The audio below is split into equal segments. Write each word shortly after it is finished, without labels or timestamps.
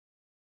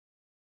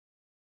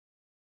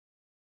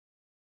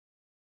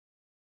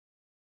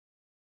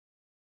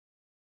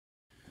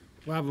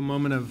We'll have a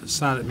moment of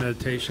silent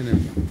meditation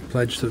and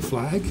pledge to the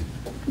flag.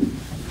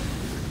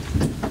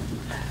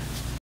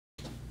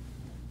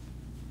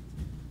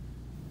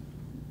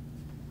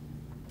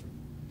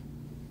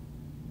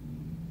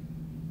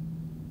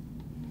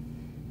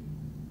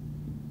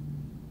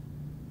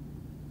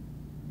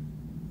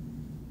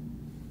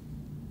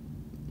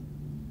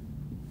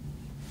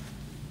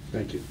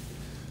 Thank you.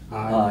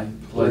 I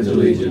pledge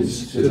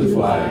allegiance to the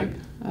flag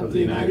of the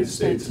United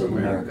States of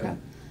America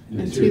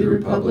and to the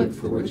republic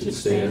for which it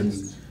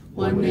stands,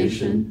 one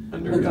nation,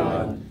 under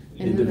God,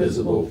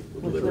 indivisible,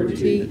 with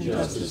liberty and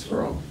justice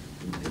for all.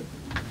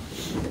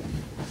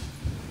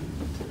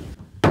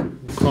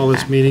 We'll call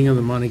this meeting of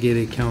the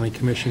Monongalia County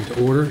Commission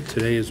to order.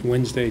 Today is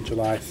Wednesday,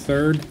 July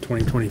 3rd,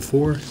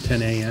 2024,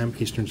 10 a.m.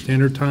 Eastern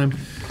Standard Time.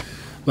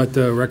 Let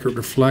the record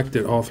reflect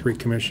that all three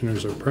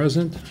commissioners are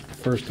present.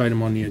 First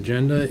item on the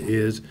agenda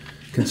is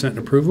consent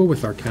and approval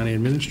with our county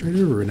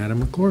administrator, Renetta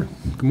McClure.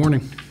 Good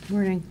morning.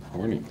 Morning.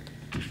 Morning.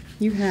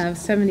 You have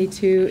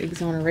 72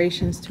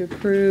 exonerations to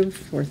approve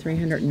for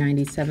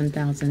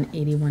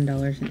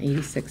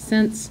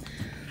 $397,081.86.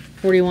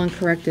 41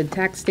 corrected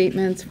tax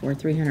statements for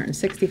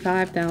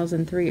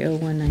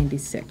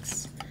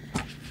 $365,301.96.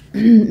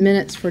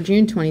 Minutes for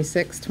June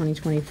 26,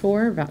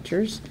 2024.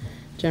 Vouchers.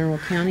 General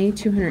County,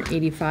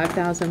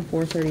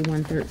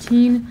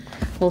 $285,431.13.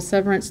 Whole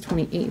severance,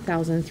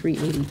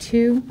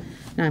 $28,382.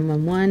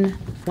 911,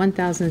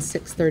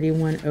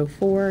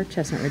 $1,631.04.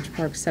 Chestnut Ridge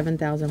Park,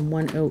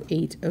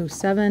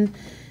 $7,108.07.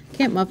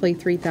 Camp Muffley,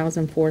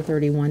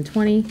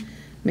 $3,431.20.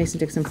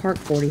 Mason-Dixon Park,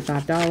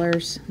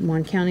 $45.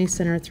 Mon County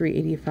Center,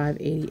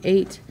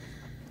 $385.88.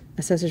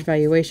 Assessor's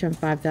valuation,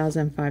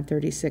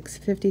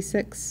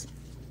 $5,536.56.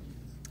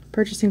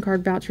 Purchasing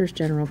card vouchers,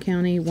 General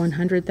County,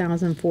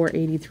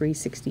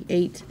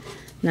 $100,483.68.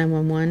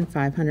 911,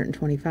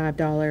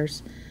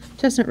 $525.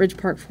 Chestnut Ridge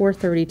Park,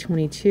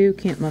 $430.22.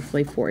 Camp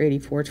Muffley,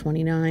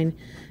 $484.29.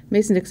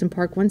 Mason-Dixon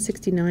Park,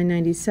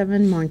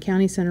 $169.97. Mon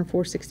County Center,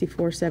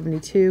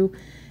 $464.72.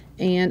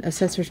 And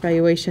assessor's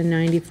valuation,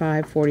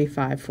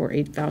 $95.45 for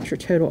a voucher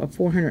total of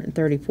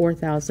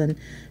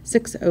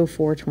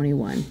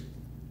 $434,604.21.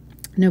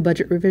 No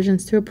budget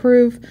revisions to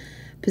approve.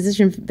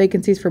 Position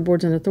vacancies for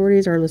boards and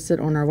authorities are listed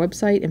on our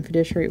website, and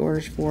fiduciary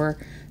orders for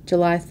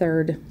July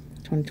 3rd,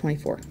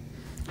 2024.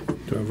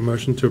 Do I have a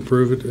motion to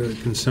approve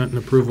consent and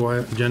approval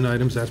agenda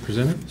items as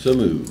presented? So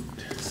moved.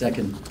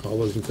 Second. All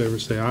those in favor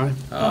say aye.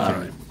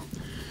 Aye.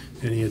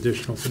 Any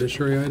additional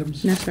fiduciary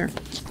items? No, sir. Okay.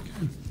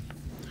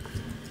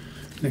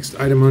 Next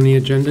item on the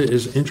agenda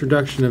is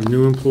introduction of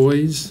new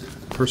employees,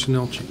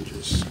 personnel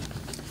changes.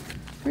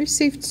 I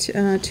received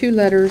 2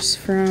 letters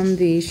from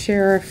the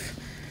sheriff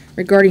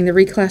regarding the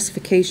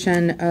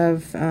reclassification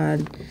of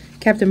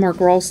Captain Mark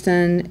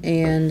Ralston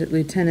and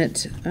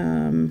Lieutenant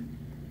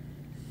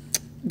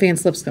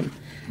Vance Lipscomb.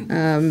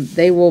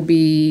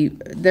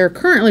 They're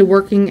currently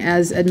working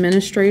as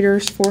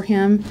administrators for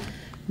him,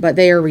 but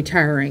they are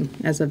retiring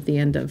as of the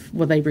end of,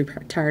 they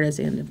retired as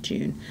the end of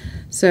June.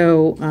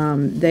 So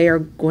they are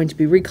going to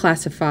be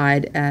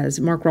reclassified as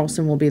Mark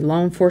Ralston will be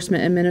law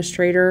enforcement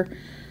administrator.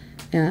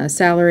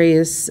 Salary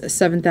is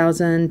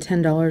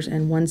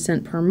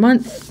 $7,010.01 per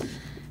month.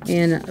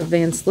 And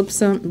Vance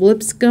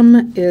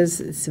Lipscomb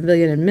is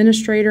civilian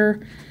administrator.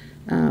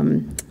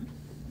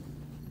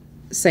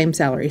 Same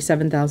salary,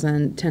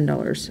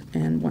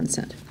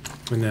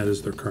 $7,010.01. And that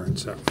is their current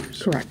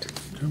salaries. Correct.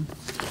 Okay.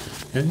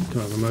 Okay. Do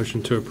I have a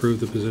motion to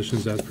approve the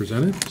positions as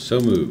presented? So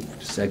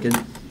moved.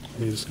 Second.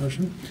 Any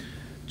discussion?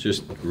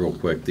 Just real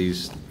quick,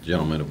 these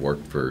gentlemen have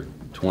worked for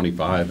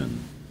 25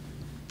 and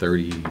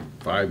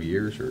 35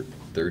 years or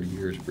 30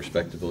 years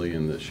respectively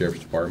in the Sheriff's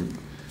Department.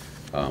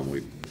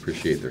 We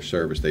appreciate their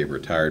service. They've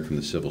retired from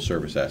the civil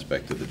service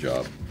aspect of the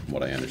job, from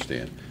what I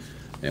understand,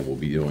 and will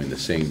be doing the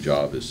same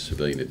job as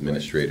civilian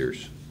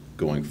administrators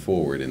going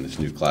forward in this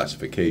new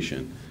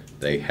classification.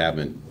 They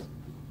haven't,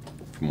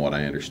 from what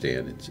I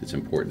understand, it's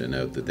important to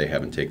note that they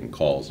haven't taken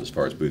calls as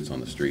far as boots on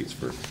the streets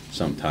for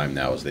some time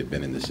now as they've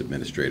been in this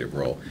administrative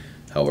role.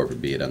 However,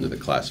 be it under the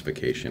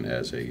classification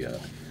as a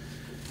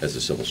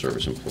civil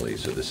service employee.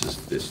 So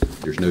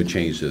there's no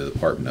change to the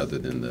department other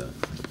than the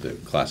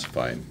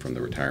classifying from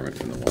the retirement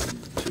from the one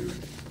to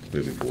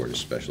moving forward as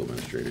special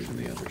administrators in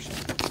the others.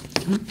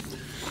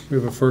 We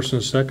have a first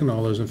and a second.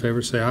 All those in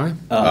favor say aye.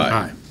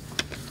 Aye.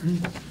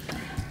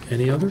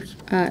 Any others?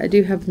 I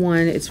do have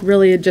one. It's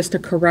really just a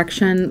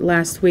correction.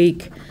 Last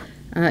week,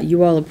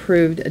 you all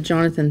approved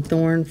Jonathan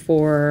Thorne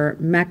for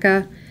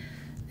Mecca.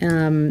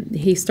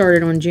 He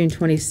started on June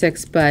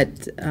 26th,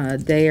 but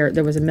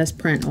there was a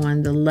misprint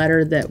on the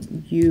letter that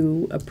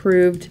you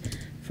approved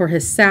for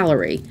his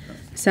salary.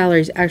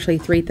 Salary is actually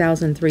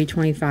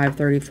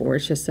 $3,325.34.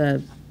 It's just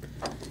a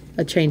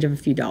change of a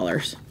few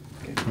dollars.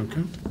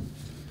 Okay.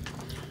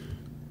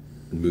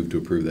 Move to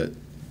approve that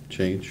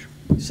change.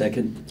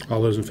 Second. All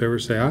those in favor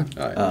say aye.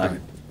 Aye.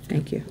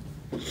 Thank you.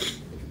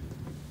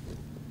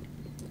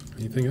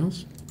 Anything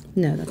else?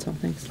 No, that's all.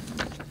 Thanks.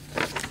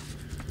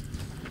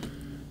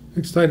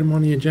 Next item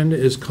on the agenda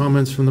is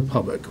comments from the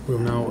public. We'll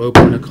now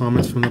open the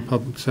comments from the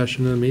public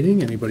session of the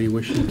meeting. Anybody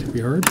wishing to be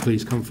heard,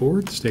 please come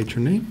forward, state your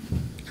name.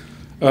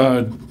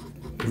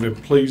 If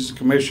it please the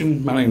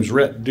commission, my name is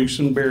Rhett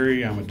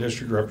Dusenberry. I'm a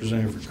district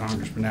representative for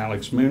Congressman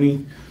Alex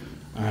Mooney.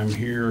 I'm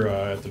here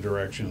at the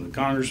direction of the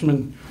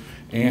congressman,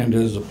 and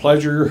it is a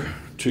pleasure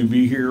to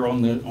be here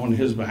on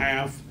his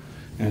behalf,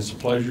 and it's a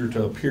pleasure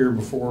to appear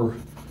before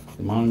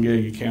the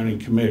Monongalia County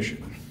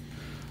Commission.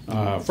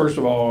 First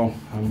of all,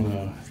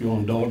 if you'll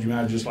indulge me,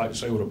 I'd just like to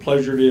say what a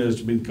pleasure it is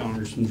to be the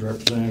congressman's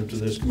representative to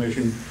this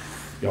commission.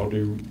 Y'all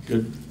do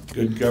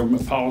good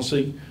government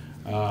policy,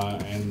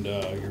 and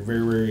you're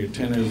very, very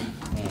attentive,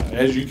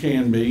 as you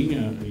can be.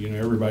 You know,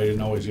 everybody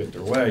doesn't always get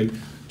their way,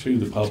 to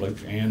the public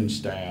and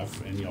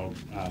staff, and y'all,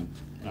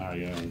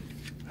 I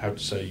have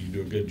to say you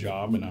do a good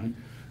job, and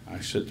I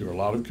sit through a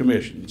lot of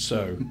commissions.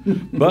 So,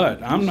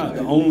 but I'm not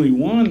the only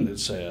one that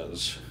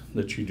says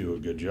that you do a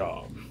good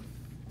job.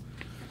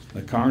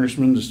 The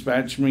congressman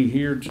dispatched me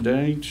here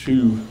today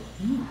to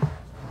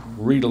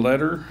read a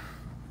letter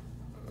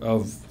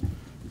of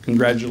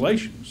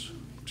congratulations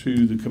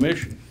to the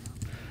commission.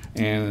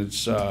 And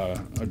it's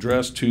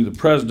addressed to the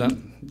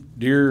president.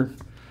 Dear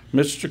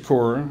Mr.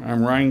 Chikora,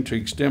 I'm writing to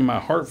extend my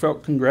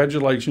heartfelt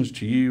congratulations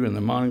to you and the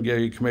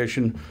Monongalia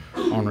Commission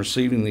on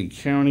receiving the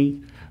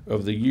County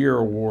of the Year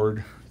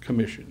Award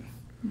Commission.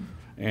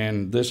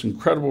 And this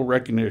incredible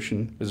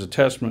recognition is a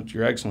testament to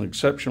your excellent,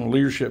 exceptional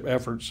leadership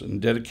efforts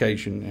and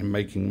dedication in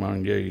making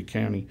Monongalia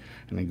County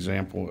an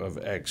example of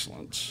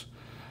excellence.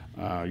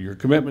 Your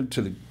commitment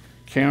to the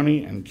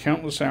county and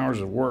countless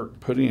hours of work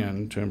put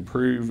in to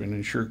improve and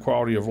ensure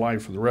quality of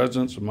life for the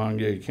residents of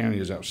Monongalia County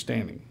is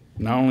outstanding.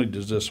 Not only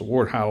does this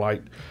award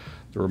highlight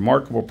the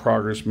remarkable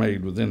progress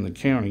made within the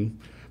county,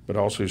 but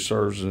also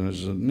serves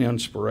as an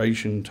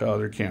inspiration to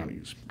other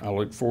counties. I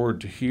look forward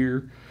to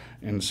hear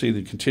and see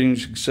the continued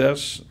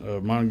success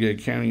of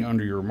Monongalia County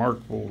under your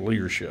remarkable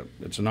leadership.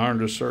 It's an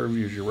honor to serve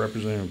you as your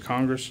representative in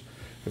Congress.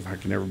 If I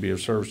can ever be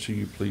of service to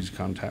you, please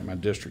contact my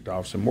district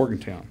office in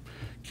Morgantown.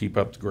 Keep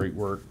up the great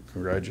work.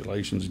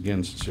 Congratulations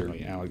again,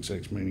 sincerely, Alex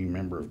X. Mooney,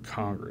 member of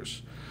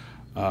Congress.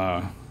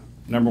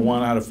 Number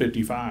 1 out of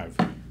 55.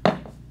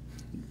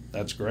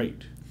 That's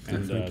great.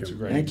 And it's a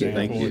great example.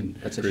 Thank you. And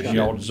That's a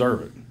y'all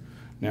deserve it.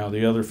 Now,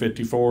 the other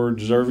 54 are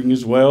deserving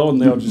as well, and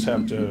they'll just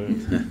have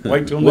to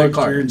wait till next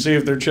year and see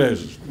if they're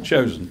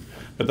chosen.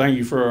 But thank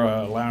you for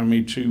allowing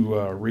me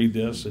to read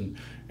this, and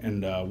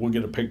we'll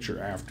get a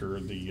picture after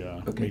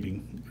the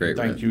meeting. Great,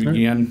 Thank Rhett. you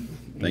again.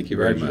 Thank you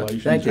very much.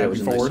 Congratulations. Thank you. That was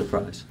a Happy nice Fourth.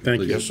 surprise.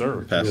 Thank you. Yes,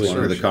 sir. Pass Yes, along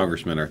to sir. the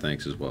congressman our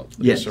thanks as well.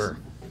 Yes, sir.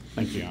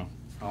 Thank you.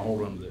 I'll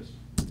hold on to this.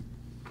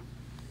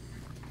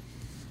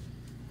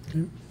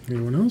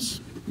 Anyone else?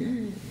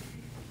 Good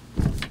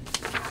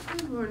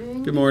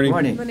morning. Good morning.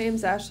 Morning. My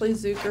name's Ashley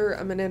Zucker.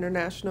 I'm an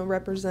international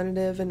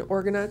representative and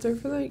organizer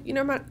for the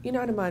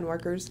United Mine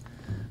Workers.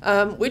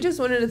 We just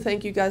wanted to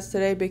thank you guys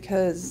today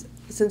because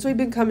since we've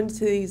been coming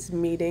to these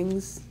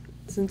meetings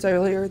since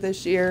earlier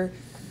this year,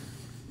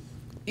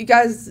 you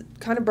guys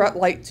kind of brought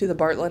light to the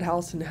Bartlett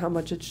House and how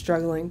much it's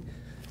struggling.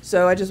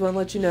 So I just want to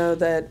let you know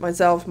that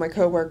myself, my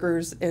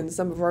coworkers, and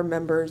some of our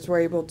members were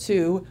able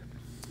to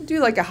do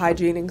like a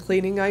hygiene and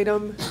cleaning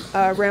item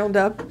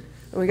roundup,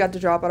 and we got to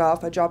drop it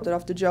off. I dropped it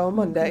off to Joe on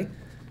Monday,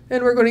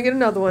 and we're going to get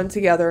another one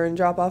together and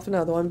drop off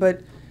another one.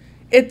 But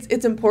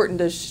it's important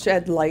to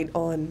shed light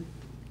on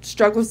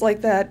struggles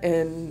like that,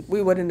 and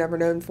we would have never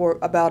known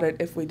about it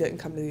if we didn't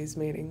come to these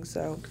meetings.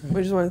 So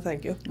we just want to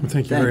thank you. Well,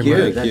 thank you Thank very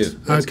you. much. Thank you.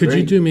 That's Could you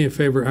great. do me a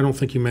favor? I don't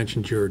think you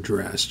mentioned your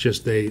address.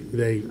 Just they.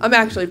 I'm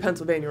actually a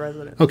Pennsylvania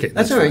resident. Okay,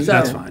 That's that's all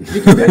right. fine.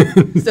 That's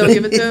So- fine. Still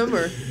give it to him,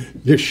 or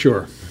Yeah,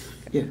 sure.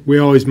 Yeah. We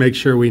always make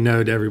sure we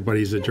know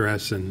everybody's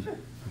address and.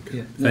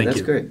 Yeah. No, Thank that's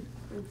you. great.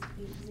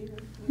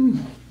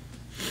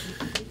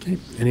 Okay.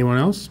 Anyone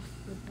else?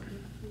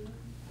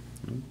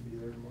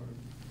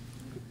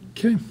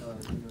 Okay.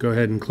 Go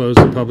ahead and close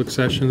the public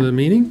session of the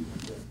meeting.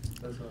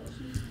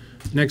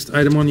 Next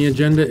item on the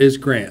agenda is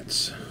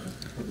grants.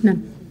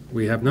 None.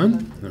 We have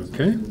none?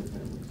 Okay.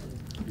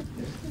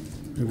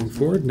 Moving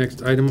forward,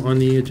 next item on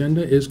the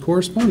agenda is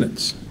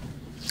correspondence.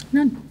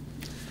 None.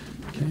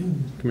 Okay.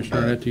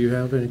 Commissioner Arnett, do you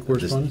have any The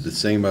correspondence?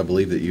 same, I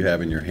believe, that you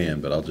have in your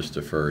hand, but I'll just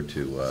defer to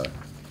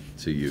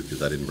you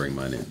because I didn't bring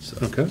mine in. So.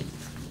 Okay.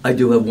 I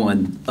do have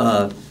one.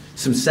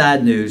 Some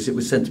sad news. It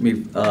was sent to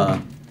me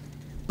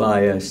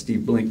by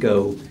Steve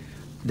Blinko.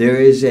 There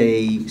is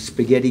a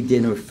spaghetti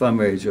dinner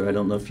fundraiser. I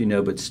don't know if you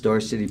know, but Star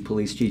City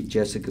Police Chief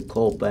Jessica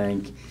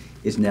Colbank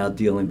is now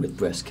dealing with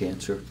breast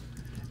cancer.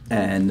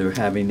 And they're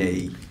having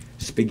a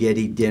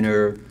spaghetti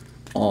dinner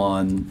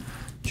on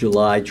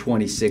July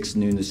 26th,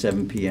 noon to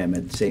 7 p.m.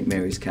 at St.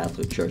 Mary's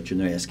Catholic Church,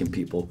 and they're asking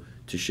people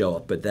to show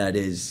up. But that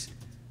is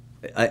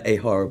a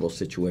horrible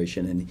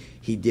situation, and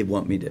he did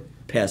want me to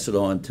pass it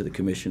on to the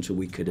commission so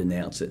we could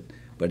announce it.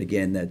 But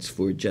again, that's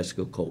for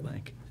Jessica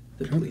Colbank,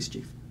 the police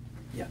chief.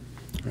 Yeah.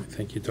 All right,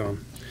 thank you,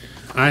 Tom.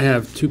 I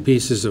have two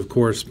pieces of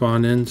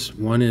correspondence.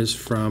 One is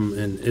from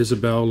an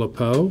Isabel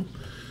LaPoe.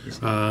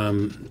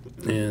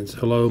 And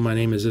hello, my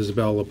name is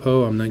Isabel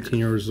LaPoe. I'm 19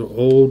 years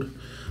old,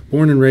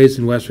 Born and raised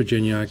in West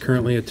Virginia, I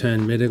currently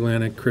attend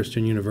Mid-Atlantic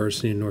Christian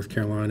University in North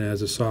Carolina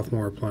as a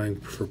sophomore applying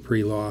for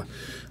pre-law.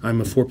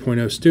 I'm a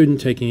 4.0 student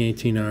taking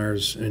 18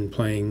 hours and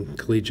playing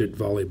collegiate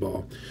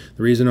volleyball.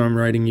 The reason I'm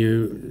writing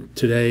you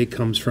today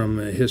comes from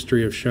a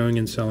history of showing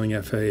and selling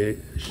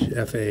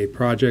FAA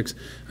projects.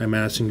 I'm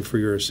asking for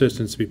your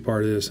assistance to be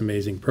part of this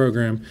amazing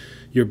program.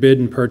 Your bid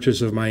and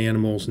purchase of my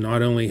animals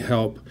not only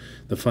help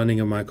the funding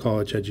of my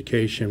college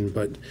education,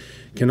 but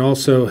can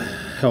also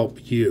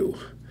help you.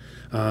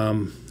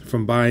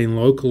 From buying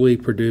locally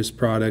produced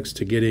products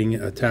to getting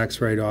a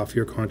tax write-off,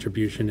 your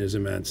contribution is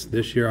immense.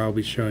 This year I'll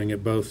be showing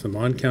at both the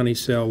Mon County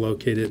sale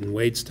located in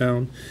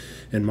Wadestown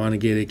and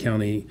Monongalia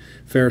County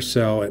Fair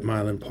sale at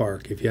Milan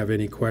Park. If you have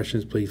any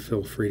questions, please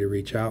feel free to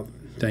reach out.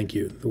 Thank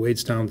you. The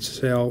Wadestown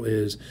sale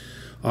is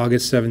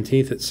August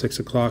 17th at 6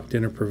 o'clock,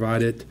 dinner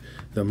provided.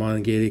 The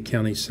Monongalia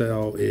County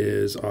sale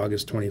is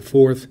August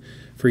 24th.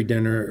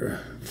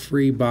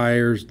 Free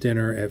buyers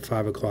dinner at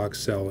 5 o'clock,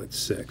 sale at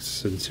 6.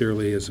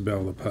 Sincerely,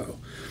 Isabel LaPoe.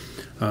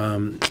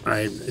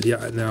 I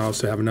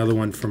also have another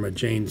one from a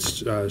Jane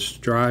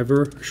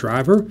Shriver.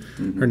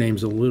 Her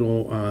name's her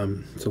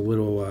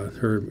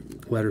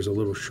letter's a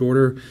little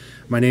shorter.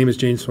 My name is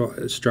Jane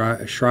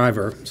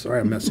Shriver. Sorry,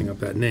 I'm messing up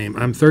that name.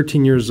 I'm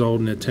 13 years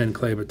old and attend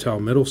Clay Battelle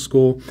Middle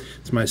School.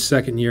 It's my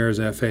second year as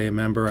a FAA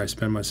member. I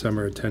spend my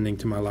summer attending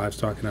to my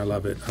livestock, and I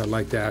love it. I'd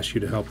like to ask you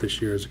to help this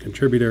year as a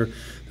contributor.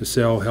 The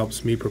sale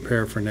helps me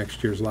prepare for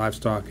next year's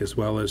livestock as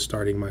well as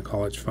starting my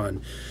college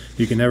fund.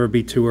 You can never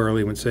be too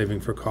early when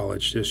saving for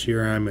college. This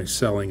year I'm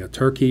selling a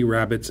turkey,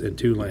 rabbits, and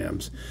 2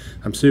 lambs.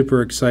 I'm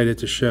super excited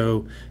to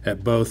show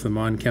at both the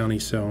Mon County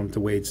sale and the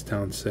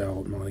Wadestown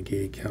sale at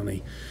Monongalia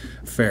County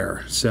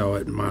Fair sale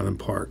at Milan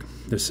Park.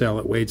 The sale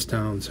at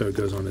Wadestown, so it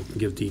goes on to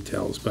give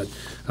details. But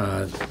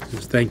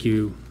thank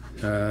you,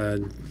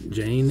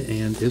 Jane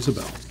and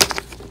Isabel.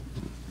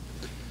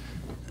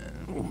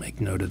 We'll make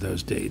note of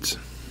those dates.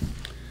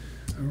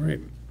 All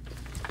right.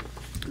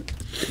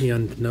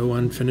 No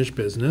unfinished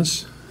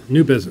business.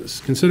 New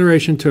business.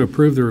 Consideration to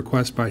approve the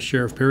request by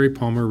Sheriff Perry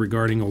Palmer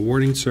regarding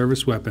awarding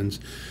service weapons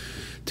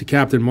to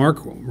Captain Mark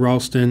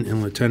Ralston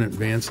and Lieutenant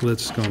Vance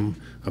Lipscomb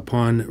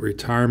upon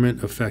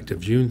retirement effective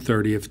June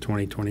 30th,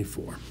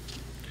 2024.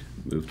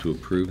 Move to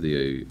approve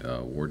the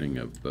awarding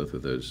of both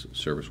of those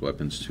service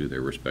weapons to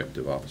their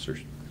respective officers.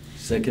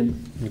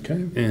 Second.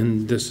 Okay,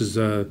 and this is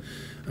a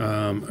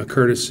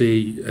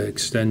courtesy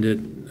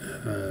extended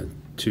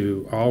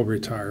to all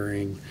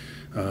retiring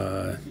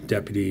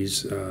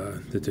deputies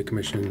that the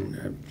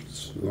commission,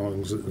 as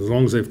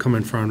long as they've come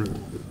in front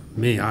of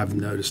me, I've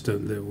noticed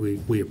that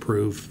we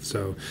approve.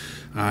 So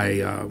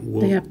I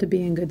will. They have to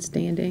be in good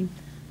standing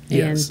and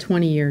Yes.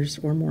 20 years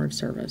or more of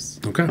service.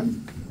 Okay.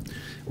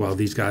 Well,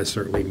 these guys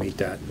certainly meet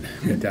that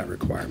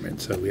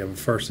requirement. So we have a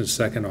first and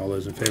second. All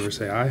those in favor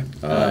say aye.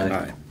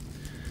 Aye.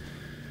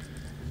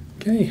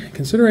 Okay,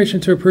 consideration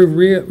to approve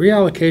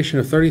reallocation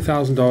of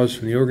 $30,000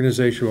 from the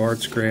Organizational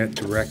Arts Grant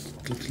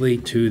directly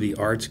to the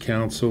Arts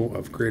Council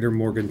of Greater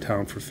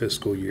Morgantown for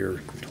fiscal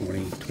year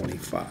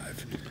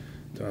 2025.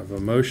 Do I have a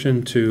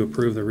motion to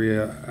approve the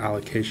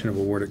reallocation of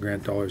awarded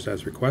grant dollars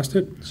as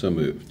requested? So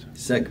moved.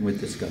 Second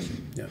with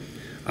discussion. Yeah.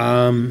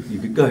 You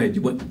could go ahead.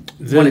 You want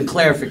a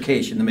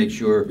clarification to make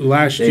sure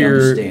Last they year,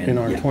 understand. in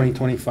our Yeah.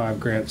 2025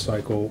 grant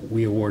cycle,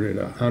 we awarded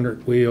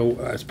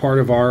as part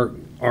of our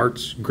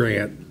arts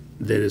grant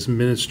that is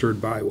administered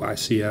by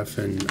YCF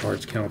and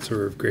Arts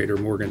Council of Greater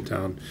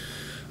Morgantown,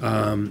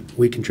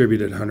 we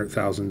contributed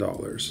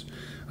 $100,000.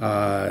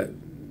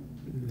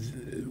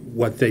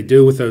 What they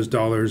do with those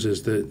dollars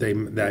is that they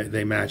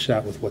match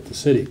that with what the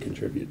city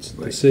contributes.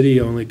 Right. The city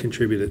only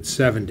contributed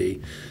 70,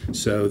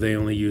 so they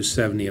only use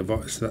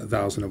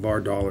 70,000 of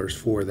our dollars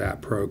for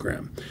that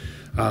program.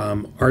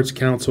 Arts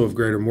Council of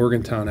Greater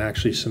Morgantown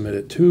actually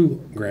submitted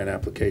 2 grant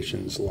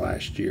applications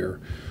last year.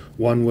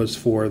 One was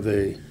for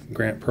the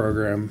grant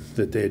program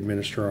that they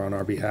administer on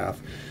our behalf.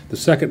 The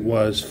second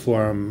was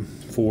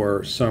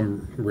for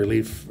some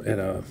relief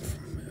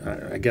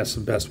I guess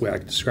the best way I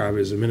could describe it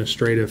is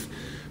administrative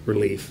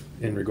relief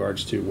in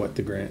regards to what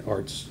the Grant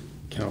Arts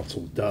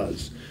Council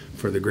does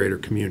for the greater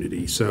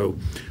community. So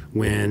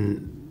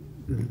when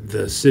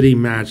the city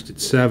matched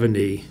at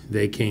 70,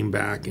 they came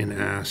back and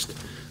asked,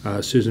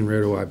 Susan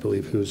Riddle, I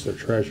believe, who's their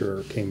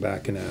treasurer, came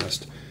back and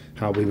asked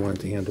how we wanted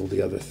to handle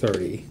the other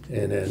 30.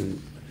 And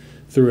then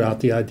threw out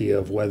the idea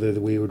of whether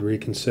we would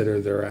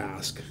reconsider their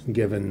ask,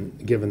 given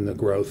the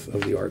growth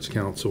of the Arts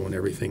Council and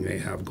everything they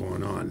have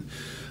going on.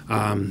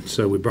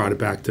 So we brought it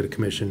back to the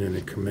commission, and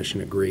the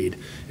commission agreed.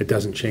 It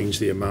doesn't change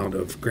the amount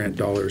of grant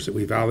dollars that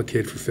we've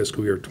allocated for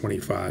fiscal year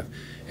 25.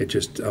 It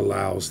just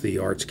allows the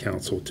Arts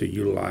Council to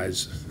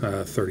utilize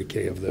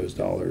 $30K of those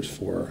dollars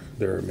for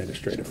their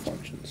administrative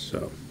functions.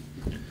 So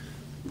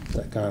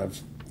that kind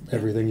of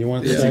everything you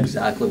want to That's say?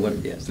 exactly what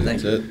it is.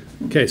 Thank That's you.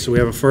 it. Okay, so we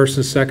have a first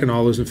and second.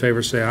 All those in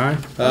favor say aye.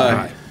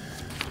 Aye.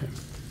 Okay.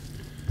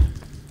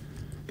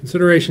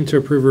 Consideration to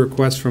approve a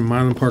request from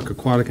Milan Park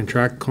Aquatic and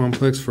Track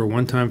Complex for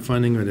one-time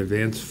funding of an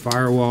advanced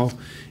firewall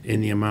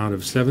in the amount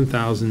of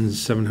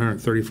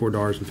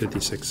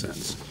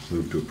 $7,734.56.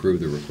 Move to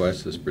approve the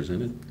request as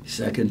presented.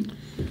 Second.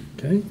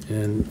 Okay,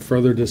 and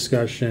further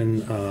discussion,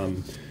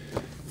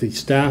 the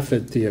staff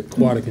at the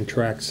Aquatic and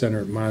Track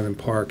Center at Milan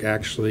Park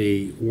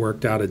actually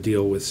worked out a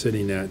deal with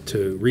CityNet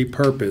to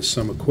repurpose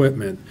some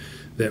equipment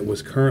that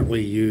was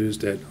currently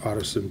used at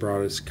Otterson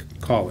Broaddus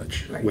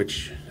College, Right.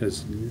 which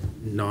has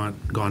not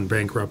gone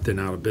bankrupt and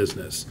out of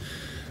business.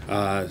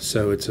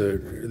 So it's a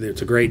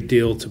great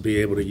deal to be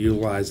able to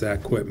utilize that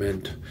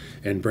equipment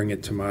and bring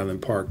it to Milan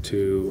Park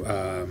to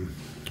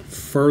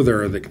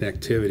further the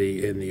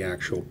connectivity in the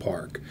actual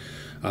park.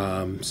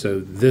 So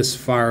this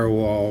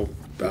firewall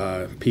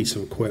piece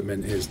of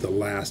equipment is the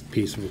last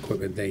piece of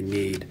equipment they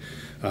need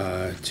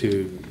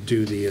to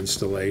do the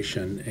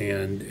installation,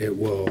 and it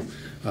will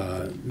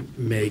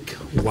make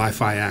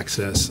Wi-Fi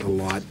access a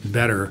lot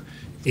better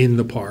in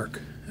the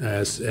park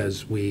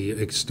as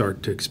we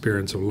start to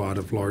experience a lot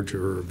of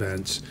larger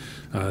events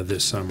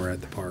this summer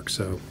at the park.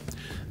 So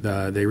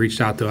they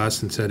reached out to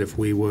us and said if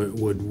we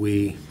would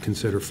we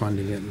consider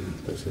funding it, and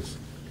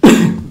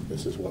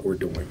this is what we're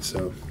doing.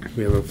 So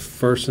we have a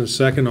first and a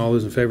second. All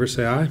those in favor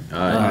say aye.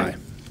 Aye.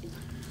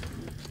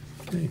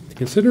 Okay. To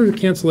consider the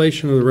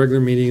cancellation of the regular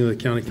meeting of the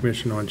County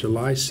Commission on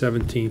July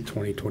 17,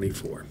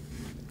 2024.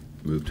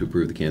 Move to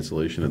approve the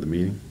cancellation of the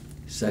meeting.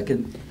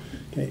 Second.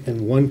 Okay,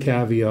 and one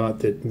caveat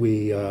that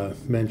we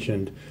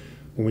mentioned,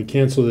 when we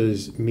cancel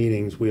these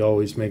meetings, we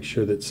always make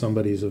sure that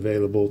somebody's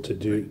available to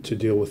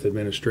deal with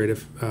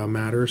administrative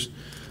matters.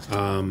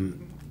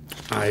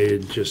 I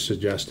had just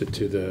suggested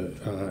to the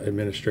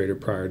administrator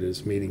prior to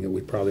this meeting that we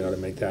probably ought to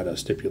make that a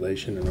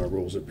stipulation in our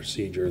rules of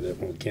procedure, that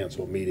when we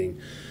cancel a meeting,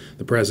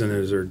 the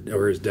president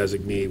or his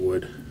designee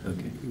would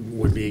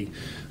be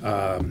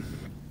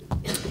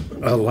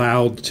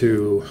allowed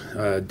to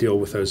deal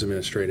with those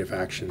administrative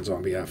actions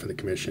on behalf of the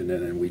commission,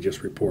 and then we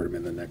just report them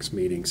in the next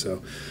meeting.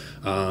 So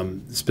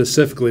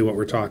specifically what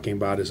we're talking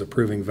about is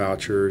approving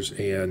vouchers,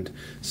 and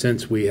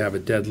since we have a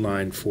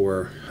deadline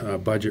for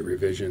budget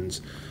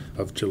revisions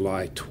of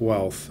July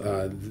 12th,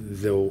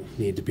 there'll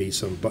need to be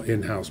some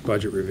in-house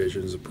budget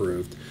revisions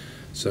approved.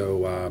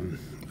 So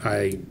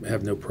I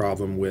have no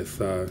problem with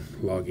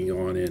logging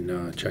on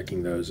and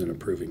checking those and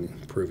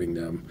approving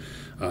them.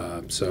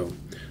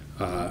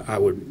 I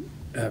would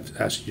have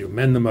asked you to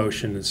amend the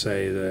motion and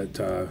say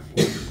that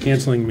we're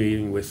canceling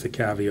meeting with the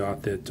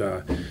caveat that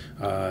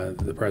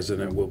the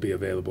president will be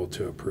available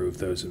to approve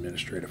those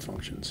administrative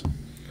functions.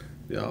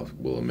 Yeah,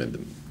 we'll amend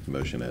the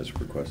motion as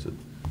requested.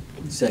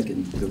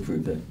 Second to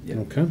approve that. Yeah.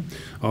 Okay.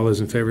 All those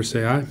in favor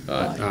say aye.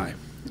 Aye. Aye.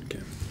 Okay.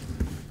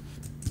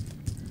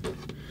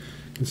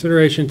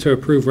 Consideration to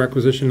approve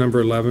requisition number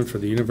 11 for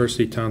the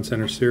University Town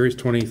Center Series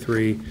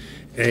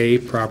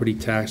 23A Property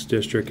Tax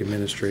District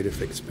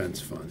Administrative Expense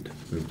Fund.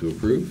 Move to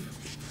approve.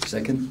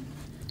 Second.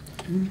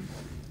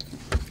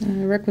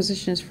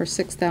 Requisition is for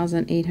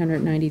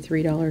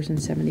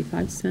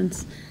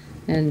 $6,893.75,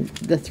 and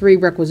the three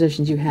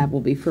requisitions you have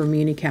will be for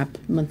MuniCap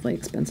monthly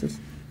expenses.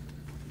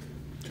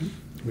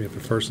 We have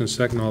a first and a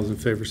second. All those in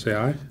favor say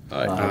aye.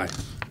 Aye.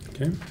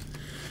 Okay.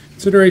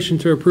 Consideration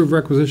to approve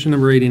requisition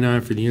number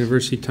 89 for the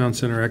University Town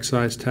Center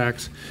Excise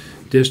Tax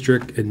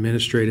District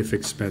Administrative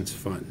Expense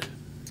Fund.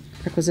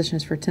 Requisition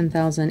is for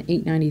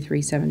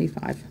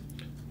 $10,893.75.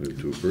 Move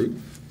to approve.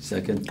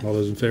 Second. All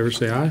those in favor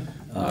say aye.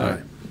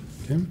 Aye.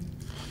 Okay.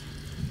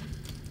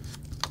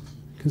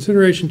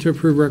 Consideration to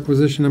approve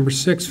requisition number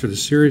 6 for the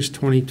Series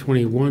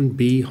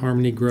 2021B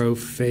Harmony Grove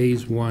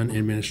Phase 1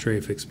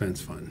 Administrative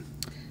Expense Fund.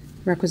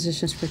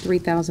 Requisition is for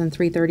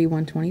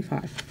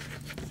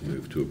 $3,331.25.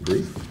 Move to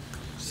approve.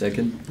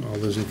 Second. All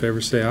those in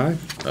favor say aye.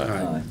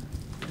 Aye.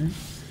 Okay.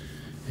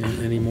 And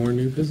any more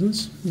new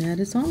business? That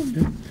is all.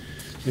 Okay.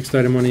 Next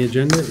item on the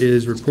agenda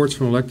is reports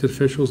from elected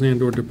officials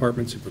and/or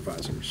department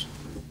supervisors.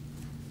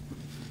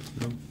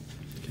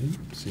 Okay,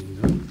 seeing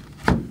none.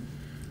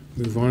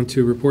 Move on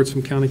to reports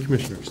from county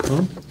commissioners.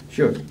 Tom?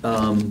 Sure.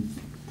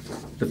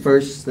 The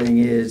first thing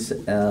is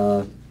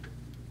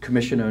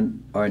Commissioner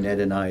Arnett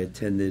and I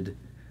attended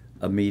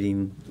a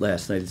meeting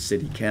last night at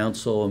City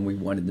Council, and we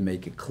wanted to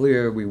make it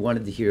clear. We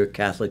wanted to hear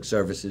Catholic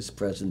Services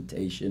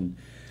presentation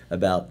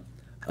about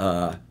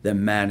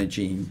them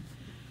managing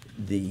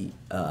the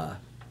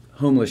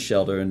homeless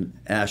shelter in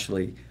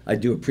Ashley. I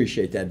do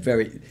appreciate that.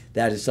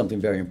 That is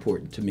something very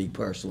important to me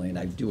personally, and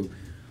I do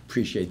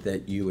appreciate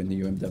that you and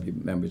the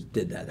UMW members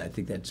did that. I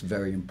think that's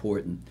very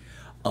important.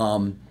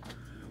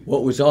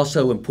 What was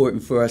also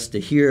important for us to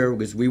hear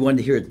was we wanted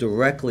to hear it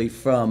directly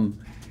from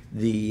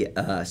the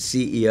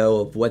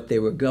CEO of what they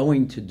were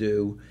going to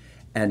do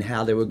and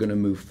how they were going to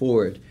move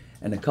forward.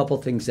 And a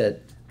couple things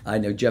that I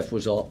know Jeff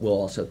will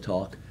also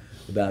talk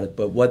about it,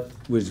 but what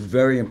was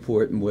very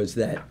important was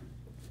that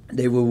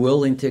they were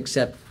willing to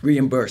accept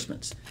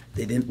reimbursements.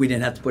 We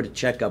didn't have to put a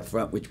check up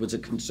front, which was a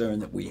concern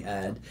that we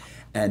had,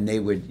 and they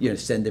would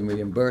send in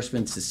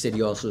reimbursements. The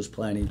city also is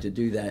planning to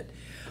do that.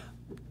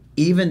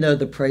 even though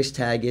the price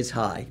tag is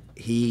high,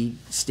 he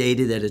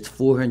stated that it's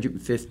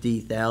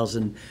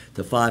 $450,000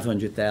 to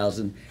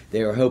 $500,000.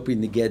 They are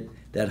hoping to get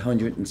that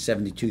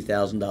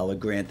 $172,000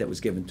 grant that was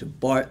given to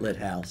Bartlett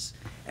House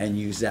and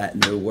use that,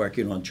 and they're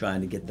working on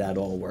trying to get that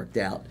all worked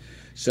out.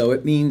 So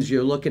it means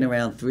you're looking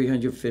around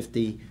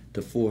 $350,000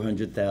 to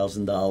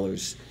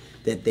 $400,000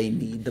 that they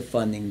need the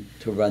funding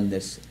to run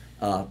this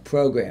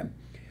program.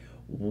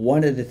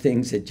 One of the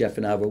things that Jeff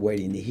and I were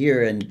waiting to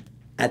hear, and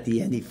at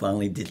the end he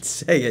finally did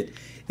say it,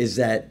 is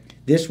that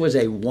this was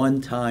a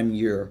one-time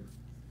year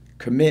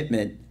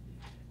commitment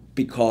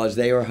because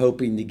they are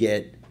hoping to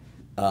get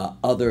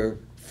other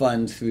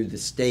funds through the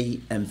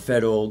state and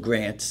federal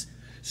grants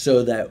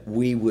so that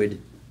we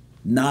would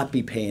not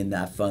be paying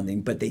that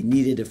funding, but they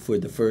needed it for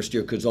the first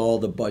year because all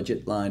the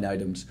budget line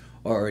items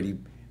already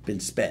been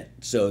spent.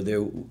 So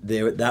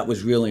that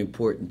was really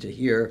important to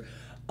hear.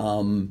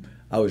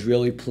 I was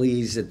really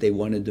pleased that they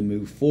wanted to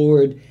move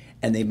forward,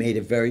 and they made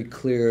it very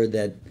clear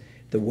that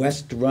the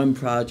West Run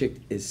project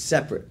is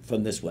separate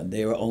from this one.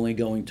 They are only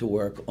going to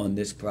work on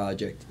this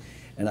project,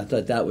 and I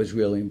thought that was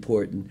really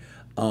important.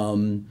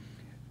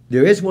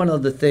 There is one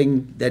other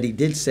thing that he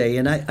did say,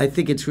 and I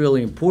think it's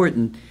really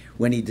important.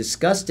 When he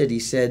discussed it, he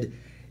said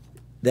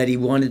that he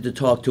wanted to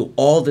talk to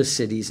all the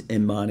cities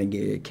in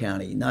Monongalia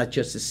County, not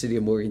just the city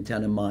of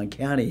Morgantown and Mon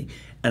County.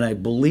 And I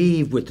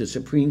believe with the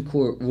Supreme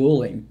Court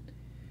ruling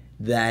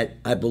that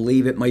I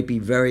believe it might be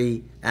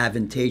very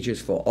advantageous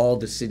for all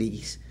the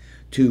cities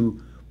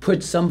to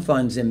put some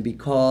funds in,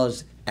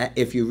 because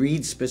if you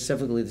read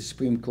specifically the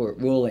Supreme Court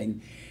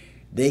ruling,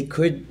 they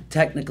could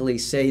technically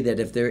say that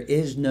if there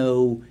is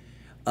no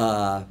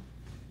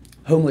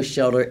homeless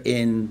shelter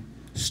in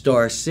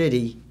Star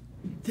City,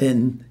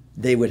 then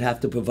they would have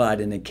to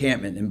provide an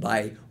encampment. And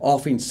by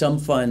offering some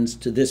funds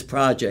to this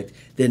project,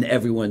 then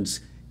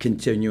everyone's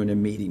continuing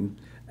and meeting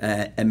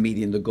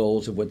the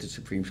goals of what the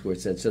Supreme Court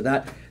said. So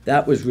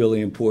that was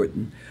really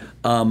important.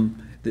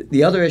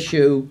 The other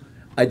issue,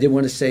 I did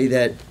want to say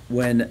that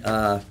when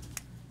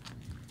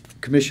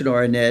Commissioner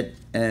Arnett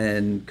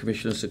and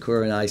Commissioner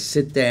Sakura and I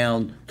sit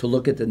down to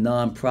look at the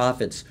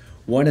nonprofits,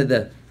 one of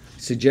the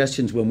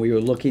suggestions when we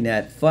were looking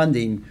at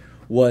funding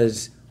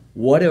was,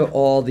 what are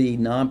all the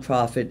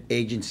nonprofit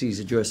agencies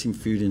addressing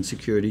food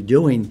insecurity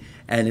doing,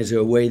 and is there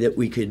a way that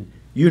we could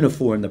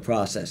uniform the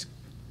process?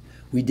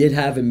 We did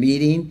have a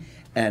meeting,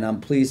 and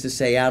I'm pleased to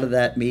say out of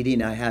that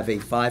meeting I have a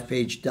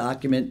 5-page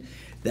document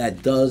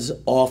that does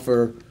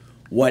offer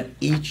what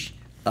each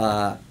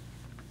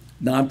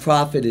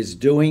nonprofit is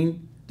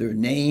doing, their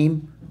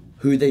name,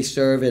 who they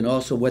serve, and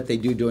also what they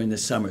do during the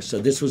summer. So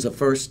this was a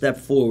first step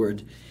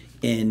forward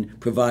in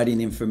providing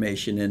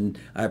information, and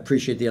I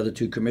appreciate the other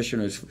two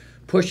commissioners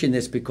pushing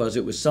this because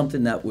it was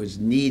something that was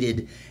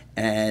needed,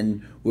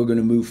 and we're going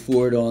to move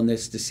forward on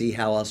this to see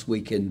how else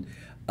we can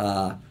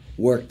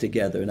work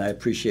together, and I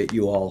appreciate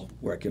you all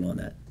working on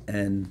that,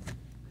 and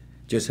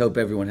just hope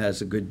everyone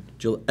has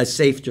a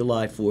safe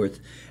July 4th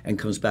and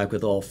comes back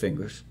with all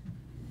fingers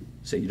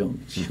so you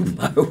don't shoot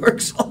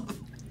fireworks off.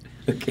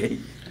 Okay.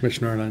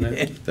 Commissioner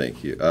Arnett.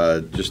 Thank you.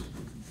 Just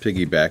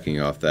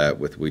piggybacking off that,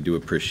 we do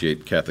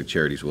appreciate Catholic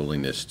Charities'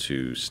 willingness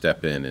to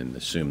step in and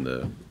assume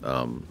the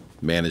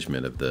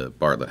management of the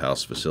Bartlett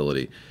House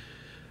facility.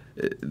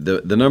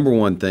 The number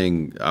one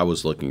thing I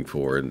was looking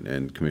for,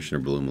 and Commissioner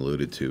Bloom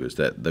alluded to, is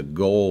that the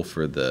goal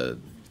for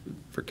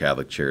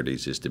Catholic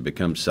Charities is to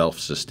become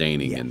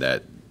self-sustaining in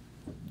that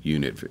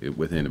unit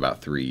within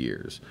about 3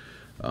 years.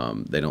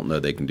 They don't know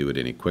they can do it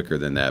any quicker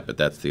than that, but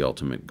that's the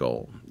ultimate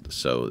goal.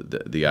 So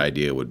the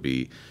idea would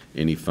be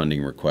any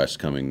funding requests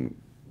coming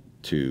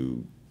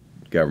to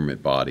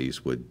government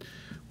bodies would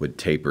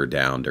taper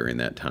down during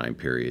that time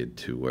period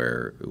to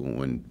where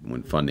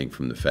when funding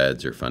from the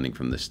feds or funding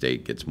from the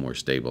state gets more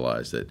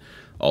stabilized, that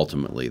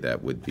ultimately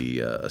that would be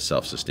a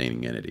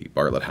self-sustaining entity.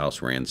 Bartlett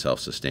House ran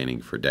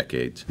self-sustaining for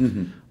decades,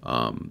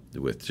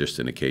 with just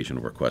an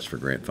occasional request for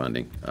grant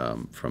funding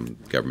from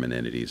government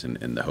entities,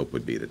 and the hope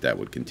would be that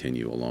would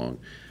continue along.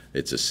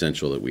 It's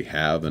essential that we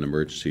have an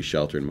emergency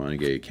shelter in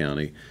Monongalia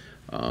County.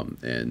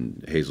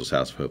 And Hazel's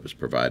House of Hope has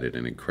provided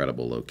an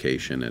incredible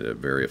location at a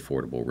very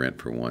affordable rent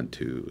for one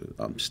to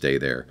stay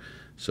there.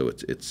 So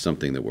it's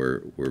something that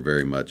we're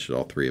very much,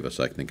 all three of us,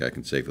 I think I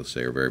can safely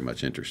say, are very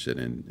much interested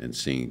in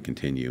seeing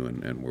continue,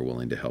 and we're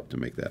willing to help to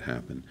make that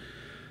happen.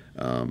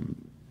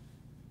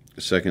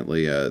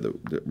 Secondly,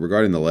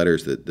 regarding the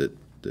letters that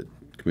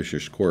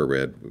Commissioner Sikora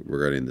read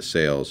regarding the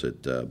sales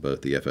at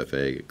both the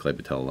FFA, Clay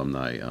Patel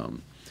Alumni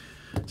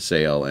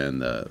sale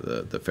and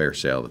the fair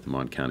sale at the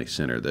Mon County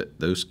Center, that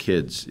those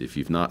kids, if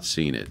you've not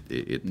seen it,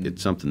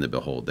 it's something to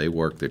behold. They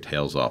work their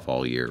tails off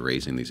all year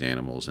raising these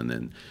animals and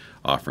then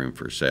offering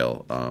for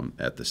sale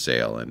at the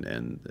sale.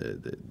 And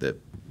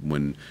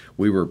when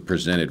we were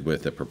presented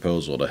with a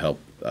proposal to help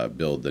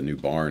build the new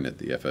barn at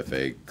the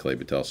FFA Clay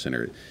Patel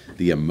Center,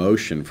 the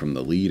emotion from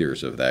the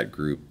leaders of that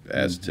group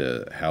as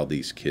to how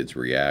these kids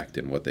react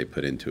and what they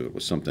put into it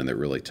was something that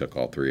really took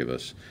all three of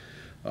us.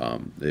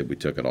 We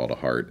took it all to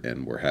heart,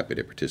 and we're happy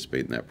to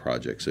participate in that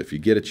project. So if you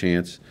get a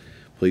chance,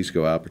 please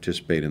go out,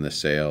 participate in the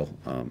sale.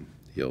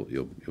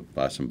 you'll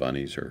buy some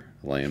bunnies or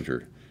lambs,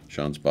 or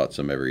Sean's bought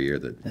some every year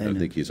that I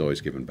think he's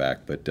always given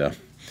back. But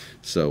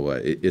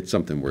it's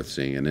something worth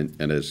seeing.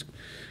 And as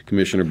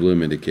Commissioner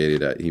Bloom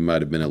indicated, he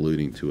might have been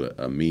alluding to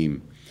a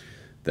meme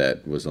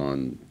that was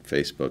on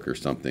Facebook or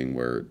something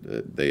where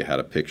they had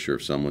a picture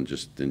of someone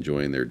just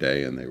enjoying their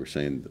day, and they were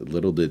saying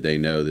little did they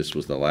know this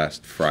was the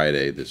last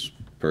Friday this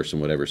person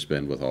would ever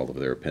spend with all of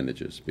their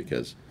appendages,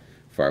 because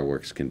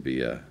fireworks can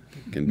be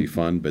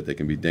fun, but they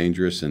can be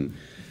dangerous. And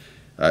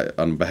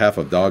on behalf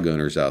of dog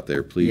owners out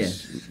there,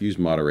 please use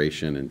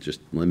moderation and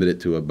just limit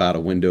it to about a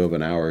window of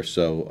an hour or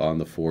so on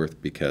the 4th,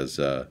 because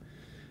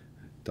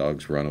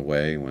dogs run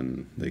away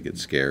when they get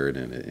scared,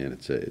 and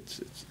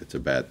it's a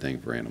bad thing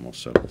for animals.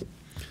 So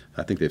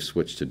I think they've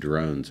switched to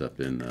drones up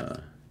in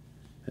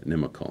at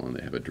Nemacolin, and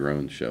they have a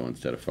drone show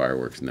instead of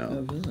fireworks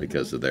now,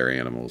 because of their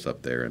animals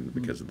up there and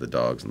because of the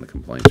dogs and the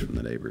complaints from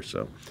the neighbors.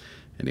 So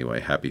anyway,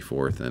 happy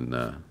 4th, and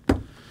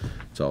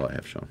that's all I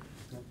have, Sean.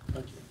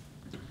 Thank you.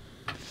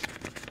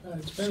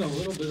 It's been a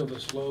little bit of a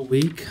slow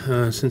week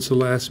since the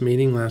last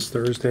meeting. Last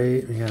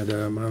Thursday, we had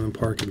a Island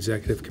Park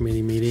Executive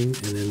Committee meeting,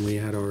 and then we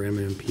had our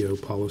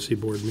MMPO Policy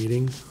Board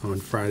meeting. On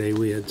Friday,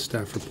 we had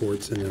staff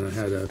reports, and then I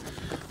had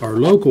our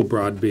local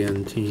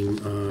broadband team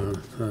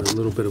a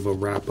little bit of a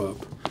wrap-up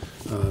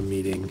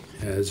meeting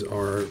as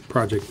our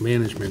project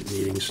management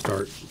meetings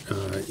start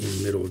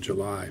in middle of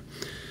July.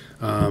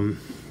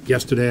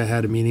 Yesterday, I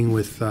had a meeting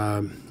with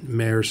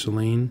Mayor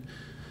Celine,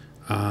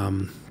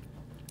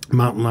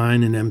 Mountain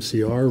Line and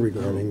MCR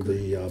regarding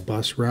the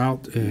bus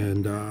route,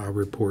 and I'll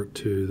report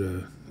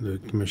to the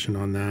commission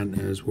on that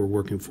as we're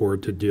working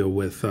forward to deal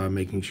with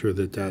making sure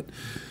that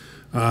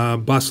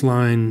bus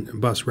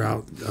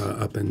route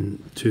up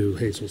into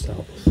Hazel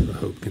South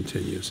Hope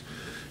continues.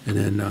 And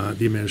then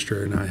the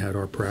administrator and I had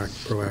our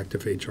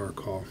proactive HR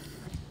call.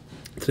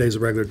 Today's a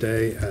regular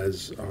day,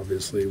 as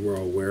obviously we're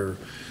all aware.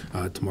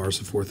 Tomorrow's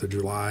the 4th of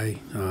July.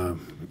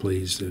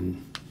 Please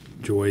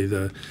enjoy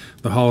the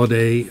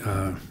holiday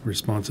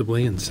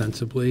responsibly and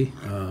sensibly.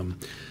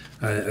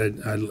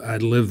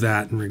 I'd live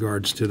that in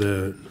regards to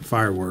the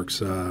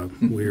fireworks.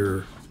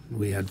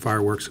 We had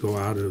fireworks go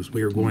out.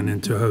 We were going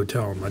into a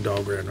hotel, and my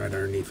dog ran right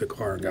underneath the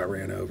car and got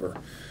ran over.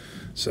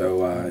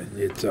 So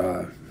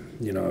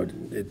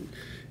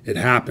it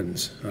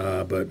happens,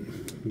 but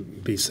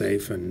be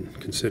safe and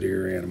consider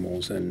your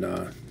animals and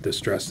the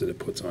stress that it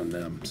puts on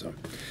them. So,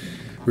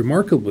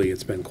 remarkably,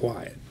 it's been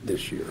quiet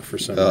this year for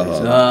some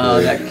reason.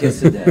 Oh, that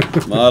kiss of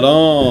death. Not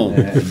on.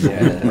 Yeah,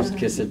 that was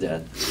kiss of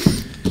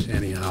death.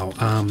 Anyhow,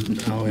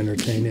 I'll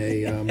entertain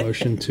a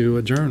motion to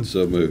adjourn.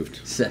 So moved.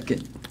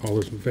 Second. All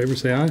those in favor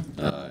say aye.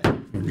 Aye.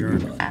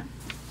 Adjourn.